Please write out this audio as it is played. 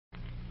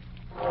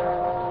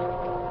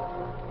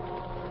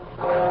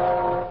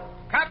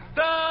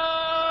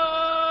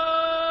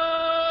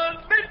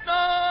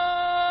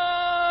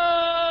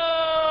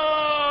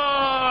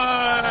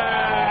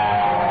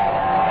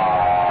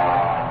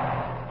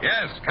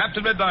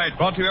Captain Midnight,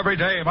 brought to you every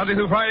day, Monday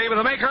through Friday, with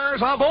the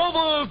makers of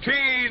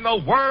Ovaltine,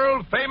 the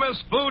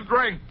world-famous food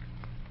drink.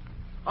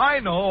 I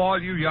know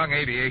all you young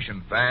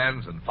aviation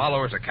fans and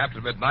followers of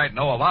Captain Midnight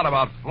know a lot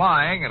about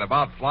flying and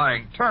about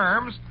flying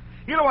terms.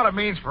 You know what it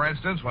means, for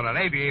instance, when an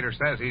aviator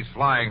says he's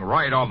flying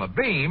right on the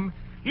beam.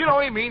 You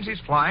know he means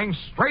he's flying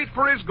straight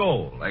for his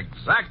goal,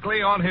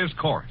 exactly on his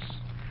course.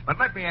 But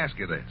let me ask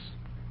you this.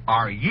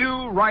 Are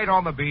you right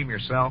on the beam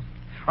yourself?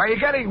 Are you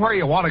getting where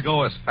you want to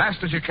go as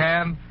fast as you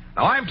can?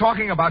 Now, I'm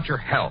talking about your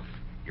health,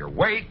 your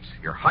weight,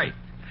 your height.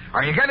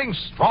 Are you getting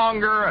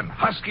stronger and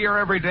huskier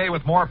every day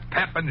with more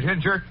pep and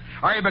ginger?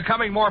 Are you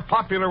becoming more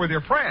popular with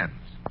your friends?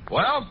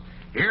 Well,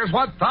 here's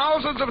what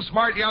thousands of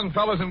smart young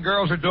fellas and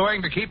girls are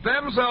doing to keep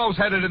themselves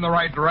headed in the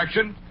right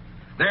direction.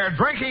 They're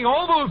drinking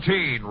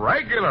Ovaltine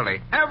regularly,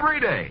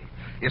 every day.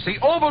 You see,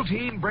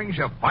 Ovaltine brings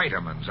you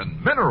vitamins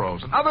and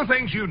minerals and other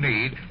things you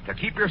need to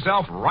keep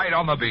yourself right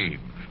on the beam.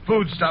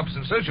 Food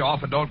substances you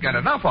often don't get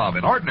enough of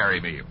in ordinary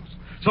meals.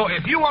 So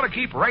if you want to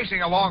keep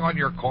racing along on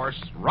your course,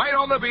 right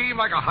on the beam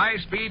like a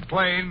high-speed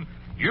plane,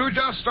 you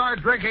just start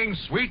drinking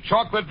sweet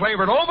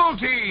chocolate-flavored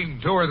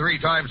Ovaltine 2 or 3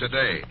 times a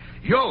day.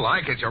 You'll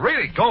like it. You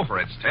really go for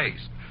its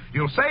taste.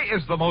 You'll say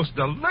it's the most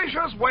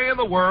delicious way in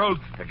the world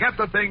to get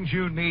the things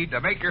you need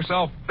to make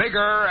yourself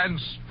bigger and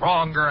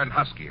stronger and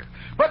huskier.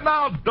 But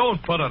now,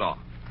 don't put it off.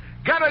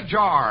 Get a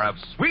jar of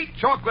sweet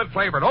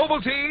chocolate-flavored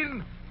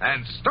Ovaltine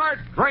and start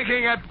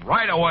drinking it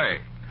right away.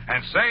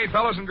 And say,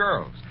 fellas and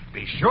girls,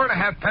 be sure to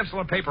have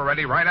pencil and paper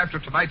ready right after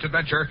tonight's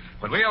adventure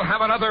when we'll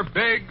have another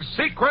big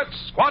secret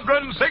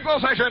squadron signal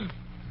session.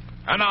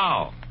 And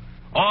now,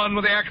 on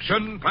with the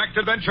action-packed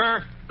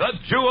adventure, the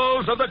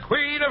Jewels of the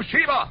Queen of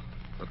Sheba,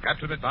 with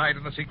Captain Midnight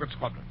and the Secret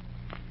Squadron.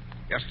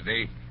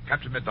 Yesterday,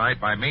 Captain Midnight,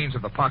 by means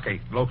of the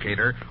pocket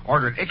locator,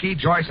 ordered Icky,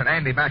 Joyce, and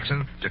Andy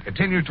Maxon to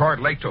continue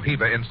toward Lake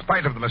Tohiba in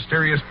spite of the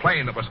mysterious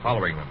plane that was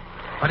following them.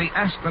 But he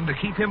asked them to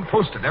keep him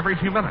posted every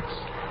few minutes.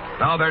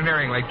 Now they're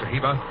nearing Lake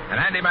Tohiba, and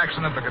Andy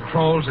Maxon at the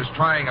controls is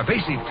trying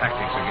evasive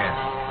tactics again.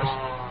 Listen.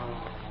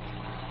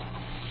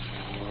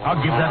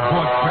 I'll give that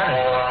boy credit.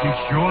 He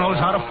sure knows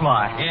how to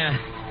fly.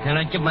 Yeah, and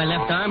I'd give my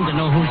left arm to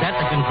know who's at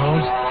the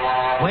controls.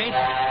 Wait,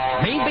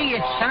 maybe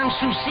it's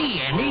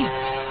Sanssouci, Andy.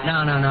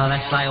 No,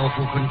 that sly old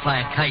fool couldn't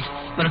fly a kite.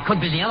 But it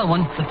could be the other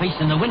one, the face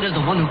in the window,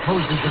 the one who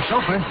posed as the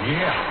chauffeur.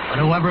 Yeah.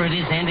 But whoever it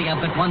is, Andy,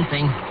 I'll bet one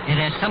thing. It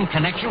has some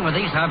connection with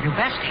these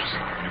Bubastis.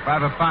 If I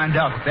ever find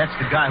out that that's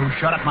the guy who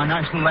shot up my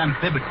nice little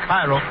amphib at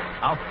Cairo,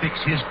 I'll fix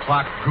his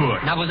clock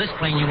good. Now, with this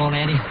plane, you won't,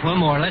 Andy. We're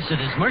more or less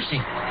at his mercy.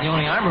 The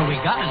only armor we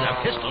got is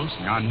our pistols.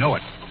 I know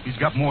it. He's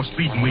got more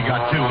speed than we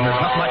got, too, and there's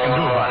nothing I can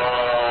do about it.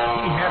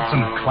 He had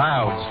some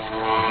clouds.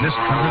 In this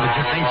country, there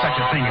just ain't such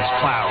a thing as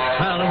clouds.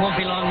 Well, it won't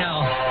be long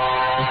now.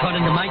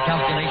 According to my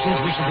calculations,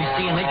 we should be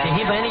seeing Lake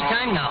Tohiba any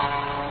time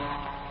now.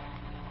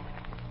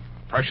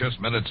 Precious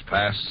minutes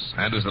pass,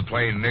 and as the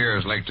plane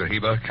nears Lake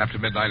Tohiba, Captain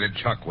Midnight and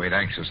Chuck wait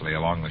anxiously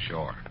along the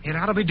shore. It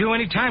ought to be due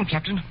any time,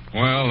 Captain.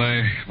 Well,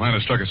 they might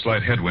have struck a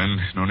slight headwind.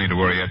 No need to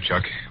worry yet,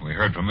 Chuck. We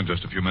heard from them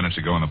just a few minutes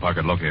ago on the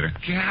pocket locator.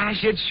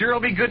 Gosh, it sure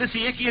will be good to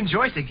see Icky and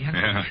Joyce again.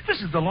 Yeah.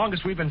 This is the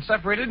longest we've been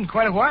separated in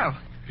quite a while.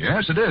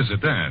 Yes, it is,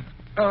 at that.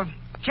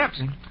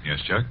 Captain. Yes,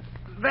 Chuck?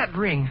 That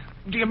ring.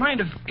 Do you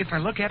mind if I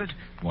look at it?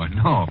 Why,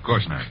 no, of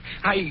course not.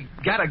 I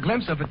got a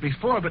glimpse of it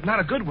before, but not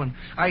a good one.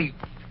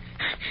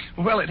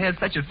 Well, it has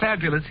such a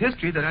fabulous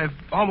history that I've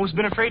almost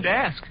been afraid to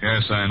ask.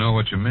 Yes, I know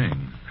what you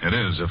mean. It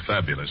is a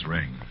fabulous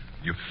ring.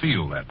 You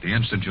feel that the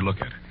instant you look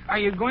at it. Are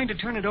you going to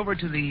turn it over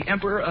to the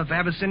Emperor of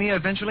Abyssinia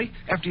eventually,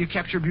 after you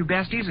capture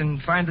Bubastis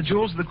and find the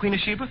jewels of the Queen of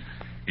Sheba?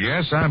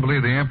 Yes, I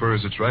believe the Emperor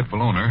is its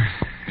rightful owner.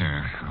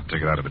 Here, I'll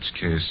take it out of its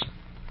case.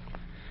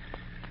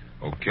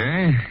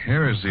 Okay,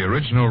 here is the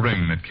original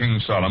ring that King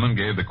Solomon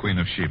gave the Queen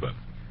of Sheba.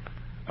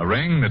 A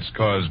ring that's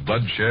caused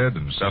bloodshed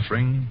and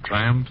suffering,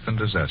 triumph and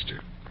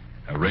disaster.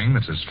 A ring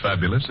that's as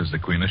fabulous as the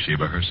Queen of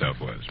Sheba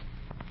herself was.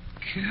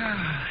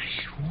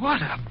 Gosh,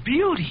 what a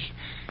beauty.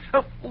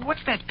 Oh, what's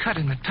that cut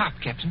in the top,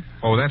 Captain?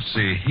 Oh, that's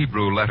the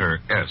Hebrew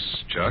letter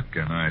S, Chuck,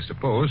 and I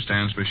suppose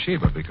stands for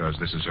Sheba because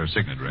this is her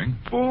signet ring.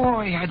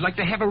 Boy, I'd like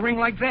to have a ring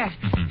like that.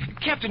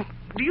 Captain,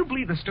 do you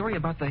believe the story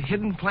about the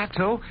hidden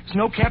plateau,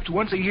 snow-capped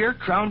once a year,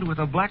 crowned with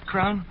a black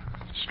crown?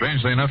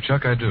 Strangely enough,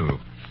 Chuck, I do.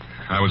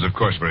 I was, of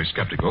course, very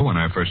skeptical when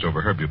I first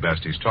overheard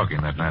Bubastis talking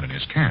that night in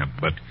his camp,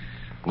 but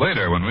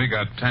later, when we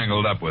got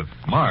tangled up with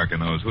Mark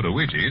and those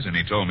Hootawichis, and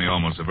he told me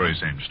almost the very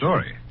same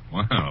story,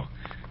 well,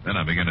 then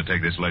I began to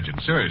take this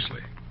legend seriously.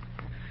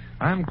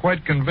 I'm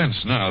quite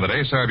convinced now that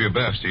Asar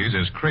Bubastis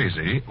is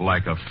crazy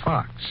like a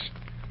fox.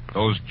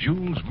 Those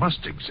jewels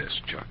must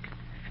exist, Chuck.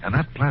 And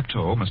that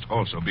plateau must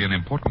also be an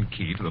important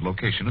key to the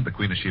location of the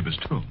Queen of Sheba's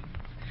tomb.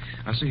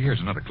 Now, see, here's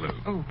another clue.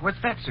 Oh, what's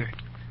that, sir?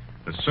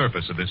 The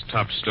surface of this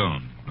top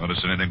stone.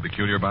 Notice anything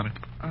peculiar about it?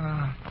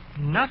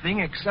 Nothing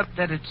except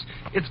that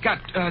it's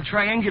got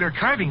triangular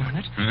carving on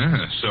it.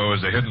 Yeah, so is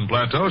the hidden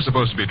plateau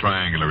supposed to be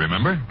triangular,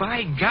 remember?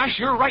 By gosh,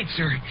 you're right,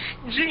 sir.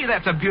 Gee,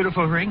 that's a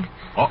beautiful ring.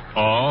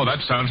 Oh, that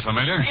sounds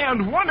familiar.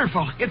 And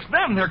wonderful. It's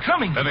them. They're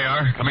coming. There they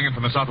are, coming in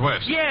from the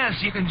southwest. Yes,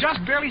 you can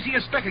just barely see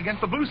a speck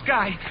against the blue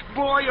sky.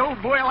 Boy, oh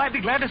boy, I'd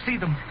be glad to see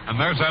them. And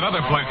there's that other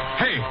plane.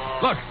 Hey,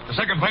 look, the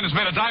second plane has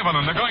made a dive on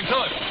them. They're going to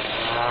it.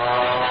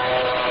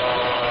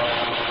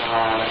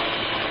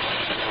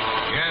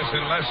 Yes,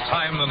 in less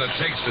time than it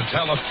takes to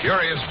tell, a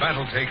furious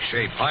battle takes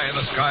shape high in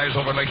the skies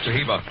over Lake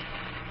Sheba.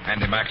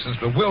 Andy Maxon's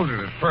bewildered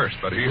at first,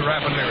 but he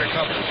rapidly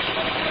recovers.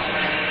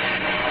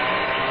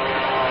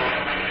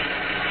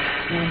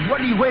 Well, what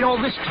do you wait all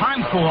this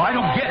time for? I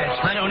don't get it.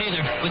 I don't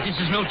either, but this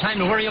is no time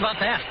to worry about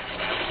that.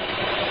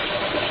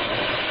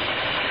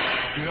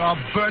 I'll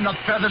burn the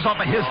feathers off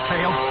of his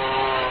tail.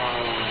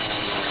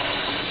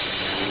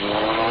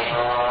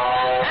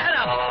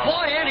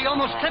 Boy, Andy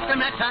almost clipped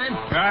him that time.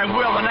 I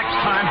will the next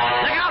time.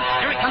 Look out!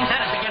 Here he comes at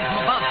us again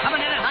from above.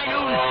 Coming in at high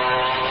noon.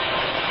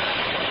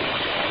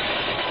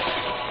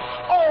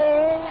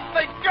 Oh,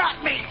 they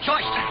got me.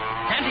 Joyce,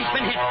 Andy's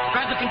been hit.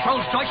 Grab the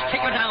controls, Joyce.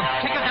 Take her down.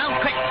 Take her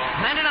down quick.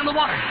 Land it on the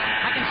water.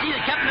 I can see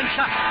the captain and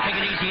shot. Take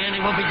it easy, Andy.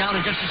 We'll be down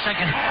in just a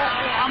second. Oh,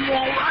 I'm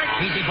all right.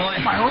 Easy, boy.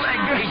 My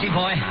leg. Easy,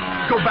 boy.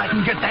 Go back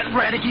and get that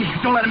Radicky.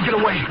 Don't let him get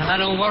away.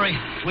 Now, don't worry.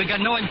 We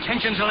got no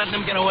intentions of letting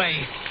him get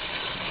away.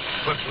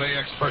 Swiftly,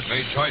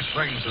 expertly, Joyce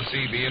brings the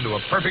CB into a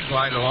perfect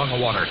glide along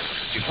the water.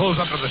 She pulls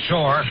up to the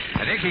shore,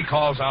 and Icky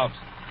calls out,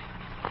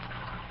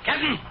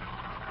 Captain!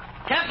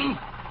 Captain!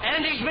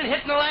 Andy's been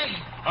hit in the leg.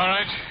 All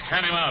right,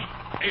 hand him out.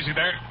 Easy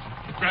there.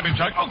 Grab him,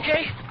 Chuck.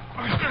 Okay.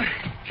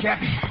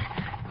 Cappy,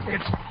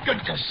 it's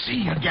good to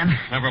see you again.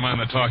 Never mind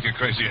the talk, you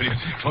crazy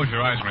idiot. Close your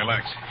eyes and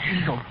relax.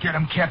 Go get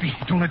him, Cappy.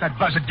 Don't let that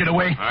buzzard get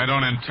away. I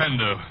don't intend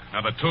to.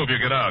 Now, the two of you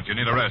get out. You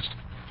need a rest.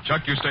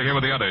 Chuck, you stay here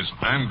with the others.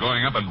 I'm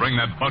going up and bring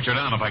that vulture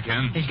down if I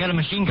can. He's got a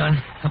machine gun.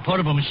 A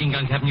portable machine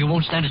gun, Captain. You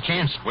won't stand a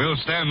chance. We'll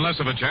stand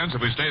less of a chance if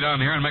we stay down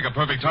here and make a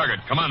perfect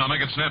target. Come on, I'll make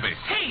it snappy.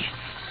 Hey!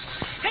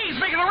 Hey, he's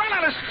making a run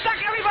on us. Duck,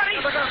 everybody!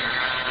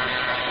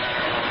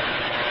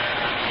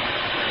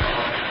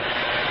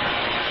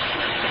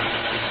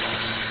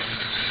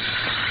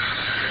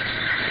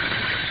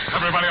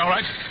 Everybody all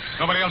right?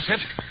 Nobody else hit?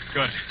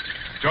 Good.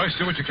 Joyce,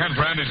 do what you can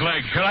for Andy's leg.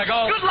 Here I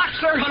go. Good luck,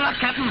 sir. Good luck,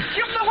 Captain.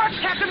 Give him the works,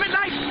 Captain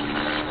Midnight.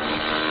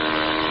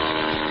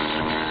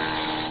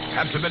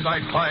 Captain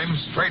Midnight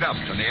climbs straight up,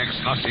 and the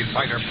ex-Nazi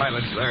fighter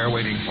pilot's there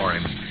waiting for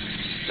him.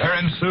 There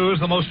ensues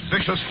the most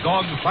vicious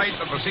dogfight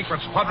that the secret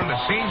squadron has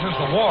seen since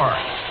the war.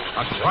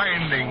 A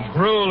grinding,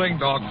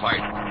 grueling dogfight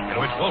in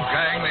which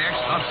Wolfgang, the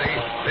ex-Nazi,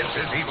 pits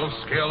his evil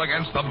skill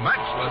against the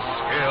matchless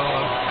skill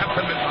of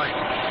Captain Midnight.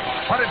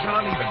 But it's an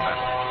uneven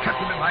battle.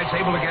 Captain Midnight's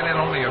able to get in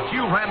only a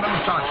few random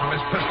shots from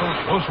his pistol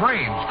at close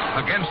range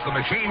against the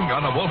machine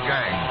gun of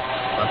Wolfgang.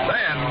 But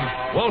then,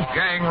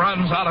 Wolfgang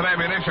runs out of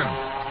ammunition.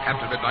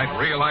 Captain Midnight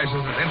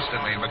realizes it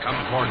instantly and becomes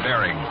more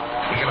daring.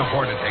 He can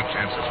afford to take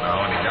chances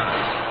now, and he does.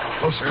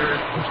 Closer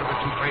the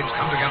two blades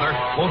come together,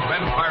 both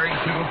men firing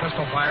single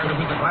pistol fire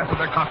into the glass of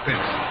their cockpits.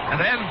 And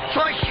then...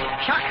 Joyce!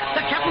 Chuck!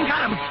 The captain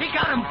got him! He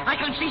got him! I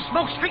can see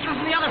smoke streaking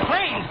from the other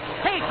plane!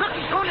 Hey, look,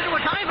 he's going into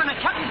a dive and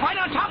the captain's right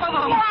on top of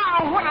him!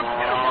 Wow, what a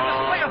beautiful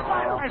display of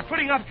fire he's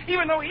putting up,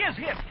 even though he is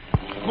hit.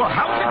 Well,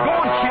 how's it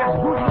going, kid?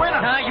 Who's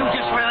winning? You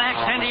just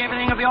relax, Andy.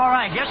 Everything will be all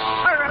right. Yes,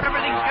 sir.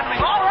 Everything's going to be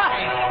all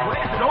right. Well,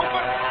 is it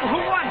over? Who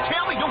won?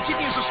 Tell me. Don't keep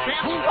me in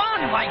suspense. Who won?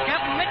 Why,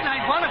 Captain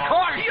Midnight won, of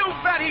course. You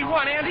bet he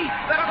won, Andy.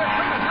 That other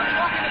plane was running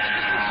off in its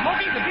distance,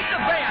 smoking to beat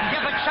the band.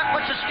 Yeah, but Chuck,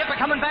 what's the skipper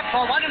coming back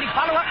for? Why didn't he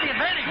follow up the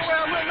advantage?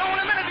 Well, we'll know in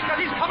a minute because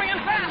he's coming in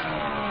fast.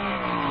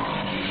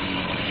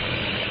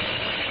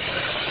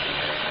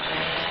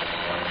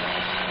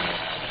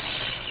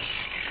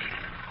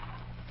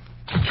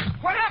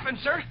 What happened,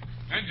 sir?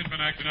 Engine's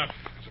been acting up.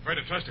 I was afraid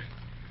to trust it.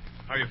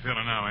 How you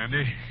feeling now,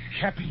 Andy?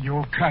 Happy, you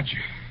old codger.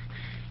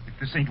 If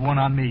this ain't one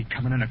on me,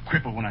 coming in a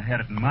cripple when I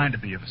had it in mind to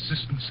be of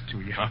assistance to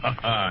you.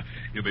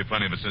 You'll be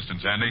plenty of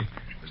assistance, Andy.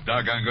 It's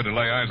doggone good to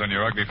lay eyes on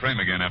your ugly frame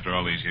again after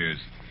all these years.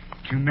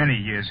 Too many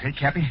years, hey,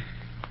 Cappy?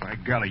 By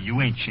golly,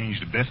 you ain't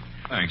changed a bit.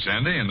 Thanks,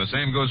 Andy, and the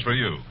same goes for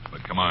you.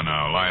 But come on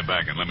now, lie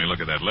back and let me look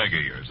at that leg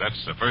of yours.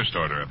 That's the first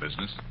order of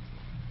business.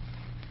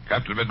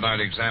 Captain Midnight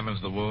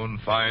examines the wound,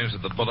 finds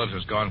that the bullet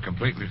has gone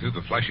completely through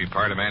the fleshy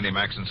part of Andy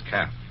Maxon's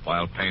calf.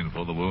 While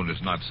painful, the wound is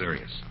not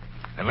serious.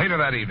 And later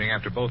that evening,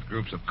 after both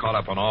groups have caught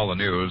up on all the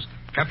news,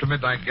 Captain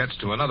Midnight gets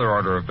to another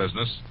order of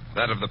business,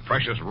 that of the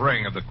precious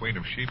ring of the Queen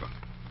of Sheba.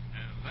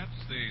 And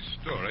that's the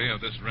story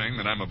of this ring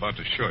that I'm about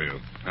to show you.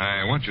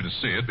 I want you to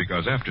see it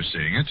because after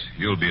seeing it,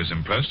 you'll be as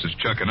impressed as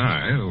Chuck and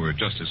I, who are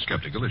just as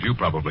skeptical as you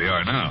probably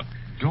are now.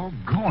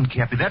 Doggone,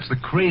 Cappy, that's the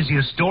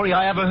craziest story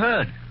I ever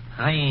heard.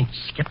 I ain't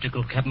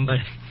skeptical, Captain, but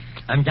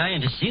I'm dying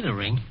to see the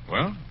ring.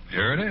 Well,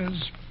 here it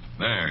is.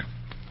 There.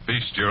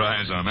 Feast your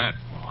eyes on that.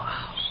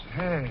 Wow.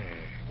 Hey.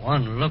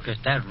 One look at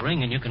that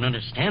ring, and you can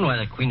understand why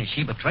the Queen of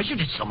Sheba treasured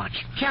it so much.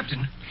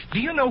 Captain, do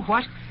you know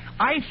what?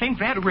 I think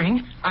that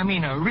ring,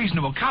 a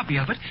reasonable copy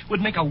of it,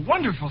 would make a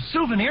wonderful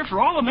souvenir for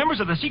all the members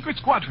of the Secret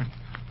Squadron.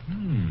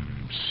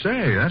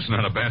 Say, that's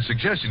not a bad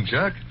suggestion,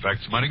 Chuck. In fact,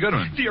 it's a mighty good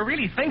one. Do you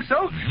really think so?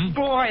 Mm-hmm.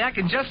 Boy, I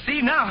can just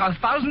see now how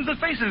thousands of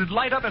faces would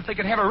light up if they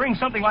could have a ring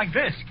something like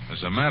this.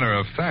 As a matter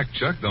of fact,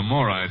 Chuck, the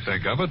more I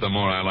think of it, the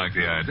more I like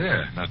the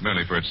idea. Not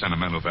merely for its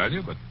sentimental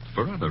value, but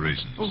for other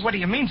reasons. Well, what do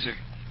you mean, sir?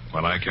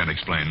 Well, I can't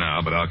explain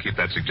now, but I'll keep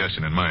that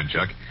suggestion in mind,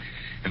 Chuck.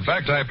 In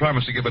fact, I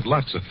promise to give it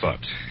lots of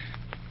thought.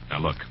 Now,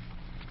 look,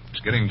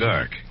 it's getting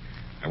dark.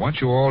 I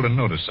want you all to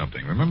notice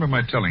something. Remember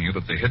my telling you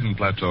that the hidden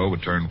plateau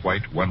would turn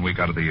white 1 week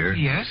out of the year?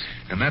 Yes.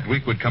 And that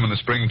week would come in the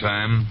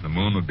springtime. The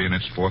moon would be in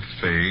its 4th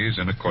phase,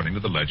 and according to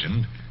the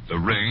legend, the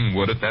ring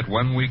would, at that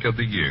 1 week of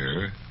the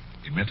year,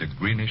 emit a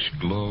greenish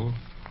glow.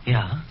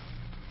 Yeah?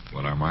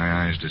 Well, are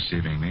my eyes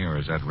deceiving me, or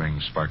is that ring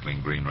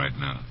sparkling green right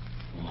now?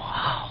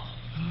 Wow.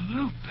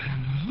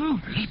 Lupin.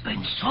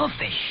 Leaping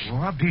sawfish.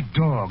 Well, I'll be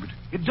dogged.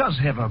 It does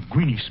have a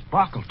greenish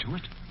sparkle to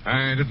it.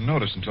 I didn't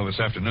notice until this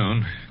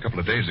afternoon. A couple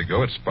of days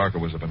ago, its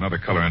sparkle was of another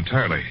color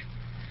entirely.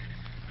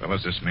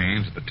 Fellas, this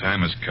means that the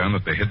time has come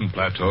that the hidden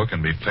plateau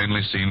can be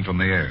plainly seen from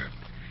the air.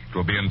 It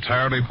will be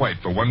entirely white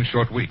for 1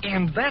 short week.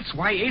 And that's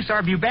why Ace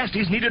R.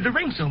 Bubastes needed the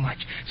ring so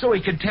much, so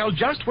he could tell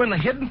just when the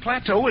hidden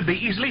plateau would be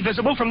easily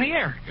visible from the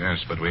air.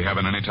 Yes, but we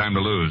haven't any time to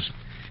lose.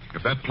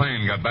 If that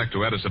plane got back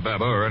to Addis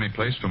Ababa or any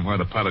place from where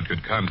the pilot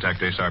could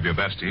contact Ace R.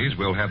 Bubastes,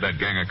 we'll have that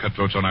gang of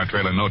cutthroats on our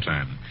trail in no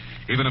time.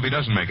 Even if he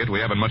doesn't make it, we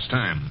haven't much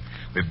time.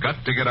 We've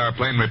got to get our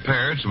plane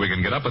repaired so we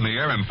can get up in the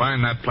air and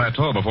find that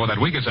plateau before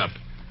that week is up.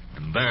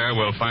 And there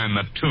we'll find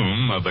the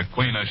tomb of the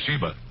Queen of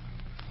Sheba.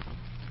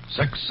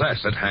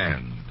 Success at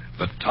hand.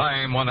 The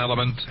time one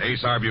element,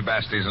 Ace R.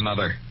 Bubastes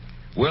another.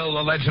 Will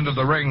the legend of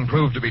the ring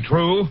prove to be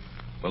true?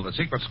 Will the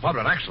Secret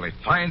Squadron actually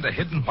find the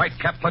hidden White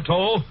Cap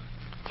Plateau?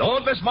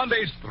 Don't miss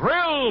Monday's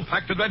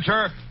thrill-packed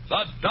adventure,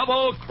 The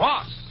Double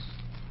Cross.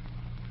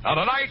 Now,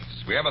 tonight,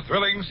 we have a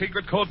thrilling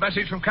secret code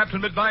message from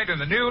Captain Midnight in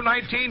the new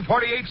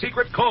 1948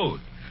 secret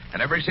code.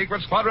 And every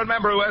Secret Squadron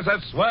member who has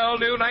that swell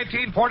new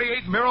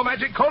 1948 Miro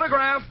Magic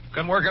Codograph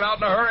can work it out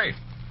in a hurry.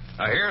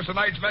 Now, here's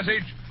tonight's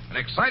message, an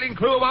exciting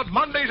clue about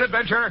Monday's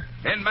adventure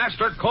in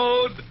Master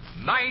Code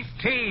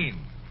 19.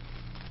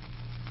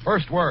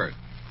 First word,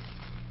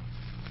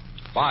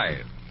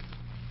 5.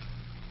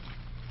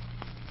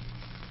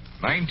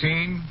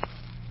 19.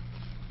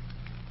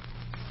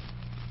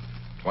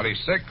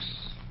 26.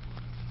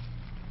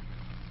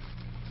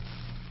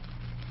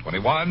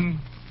 21,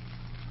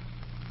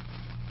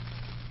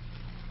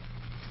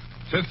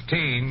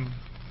 15,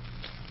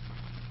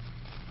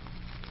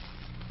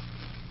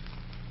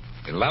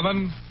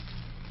 11,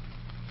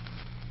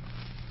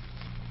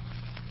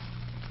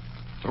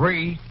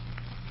 3,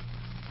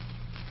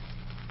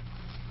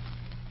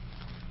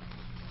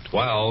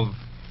 12,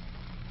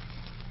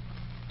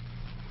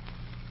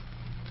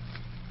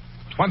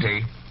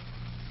 20,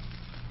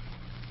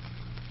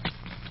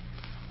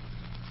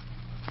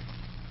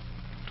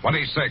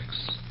 26.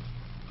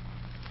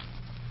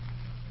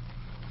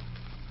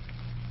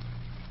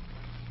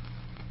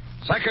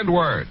 Second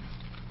word,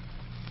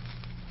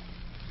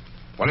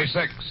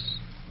 26,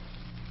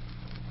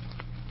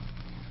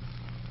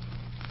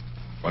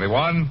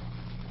 21,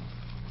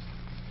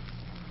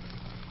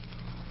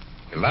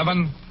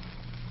 11,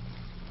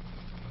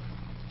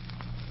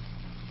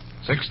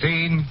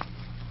 16,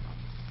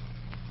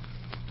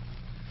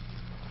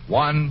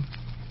 1,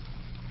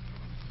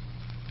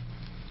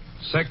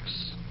 6,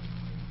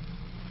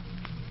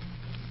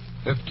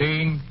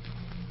 15,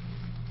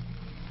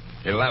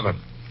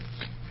 11.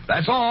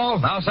 That's all.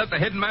 Now set the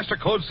hidden Master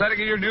Code setting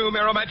in your new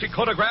Miro Magic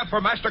Codograph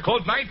for Master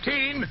Code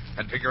 19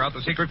 and figure out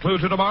the secret clue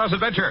to tomorrow's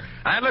adventure.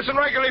 And listen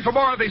regularly for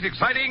more of these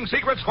exciting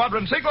Secret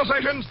Squadron signal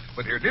sessions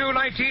with your new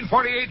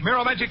 1948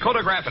 Miro Magic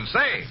Codograph. And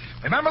say,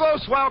 remember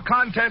those swell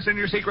contests in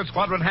your Secret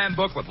Squadron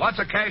handbook with lots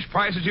of cash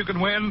prizes you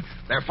can win?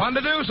 They're fun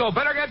to do, so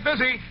better get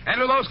busy.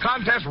 Enter those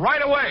contests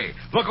right away.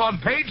 Look on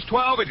page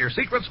 12 in your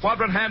Secret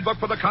Squadron handbook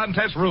for the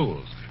contest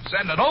rules.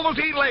 Send an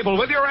Ovaltine label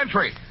with your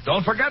entry.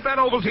 Don't forget that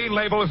Ovaltine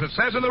label as it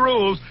says in the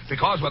rules,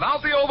 because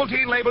without the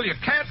Ovaltine label, you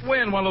can't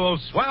win one of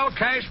those swell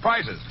cash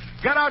prizes.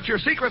 Get out your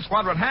Secret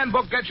Squadron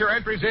handbook, get your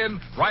entries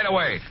in right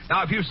away.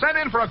 Now, if you sent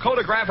in for a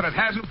Codograph and it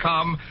hasn't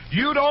come,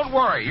 you don't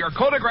worry. Your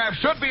Codograph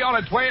should be on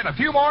its way in a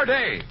few more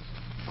days.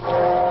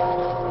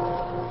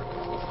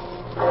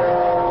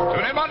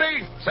 Tune in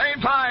Monday,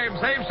 same time,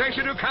 same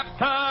station to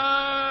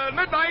Captain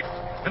Midnight.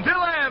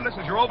 Until then, this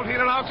is your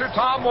Ovaltine announcer,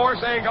 Tom Moore,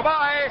 saying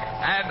goodbye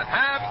and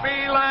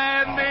happy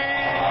landing.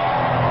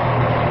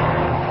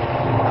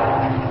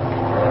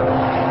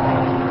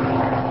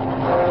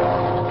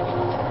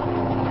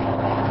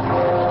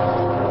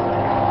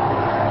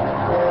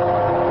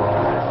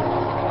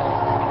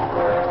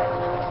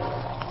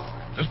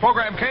 This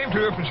program came to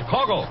you from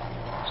Chicago.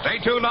 Stay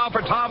tuned now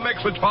for Tom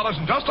Mix, which follows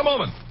in just a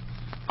moment.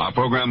 Our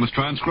program was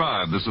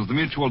transcribed. This is the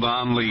Mutual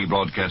Don Lee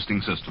Broadcasting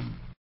System.